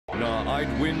Nah,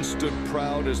 I'd win stood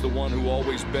proud as the one who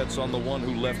always bets on the one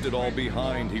who left it all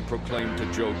behind, he proclaimed to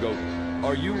Joe Goat.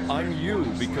 Are you? I'm you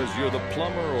because you're the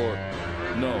plumber or...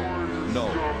 No,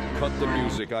 cut the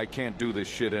music, I can't do this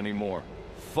shit anymore.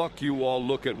 Fuck you all,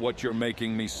 look at what you're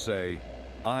making me say.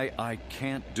 I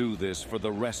can't do this for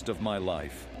the rest of my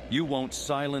life. You won't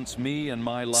silence me and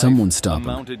my life. Someone stop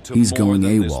him. He's going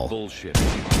AWOL.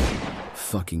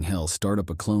 Fucking hell, start up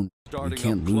a clone. We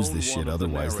can't lose this shit,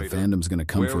 otherwise the fandom's gonna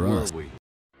come for us.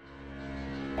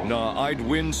 Nah, I'd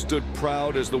win stood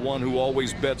proud as the one who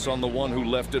always bets on the one who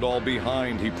left it all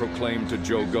behind, he proclaimed to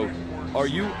Joe Goat. Are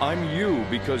you? I'm you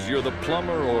because you're the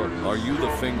plumber, or are you the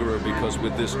fingerer because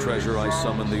with this treasure I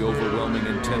summon the overwhelming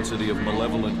intensity of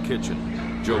malevolent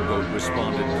kitchen? Joe Goat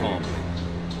responded calmly.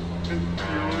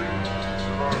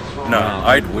 Nah,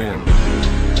 I'd win.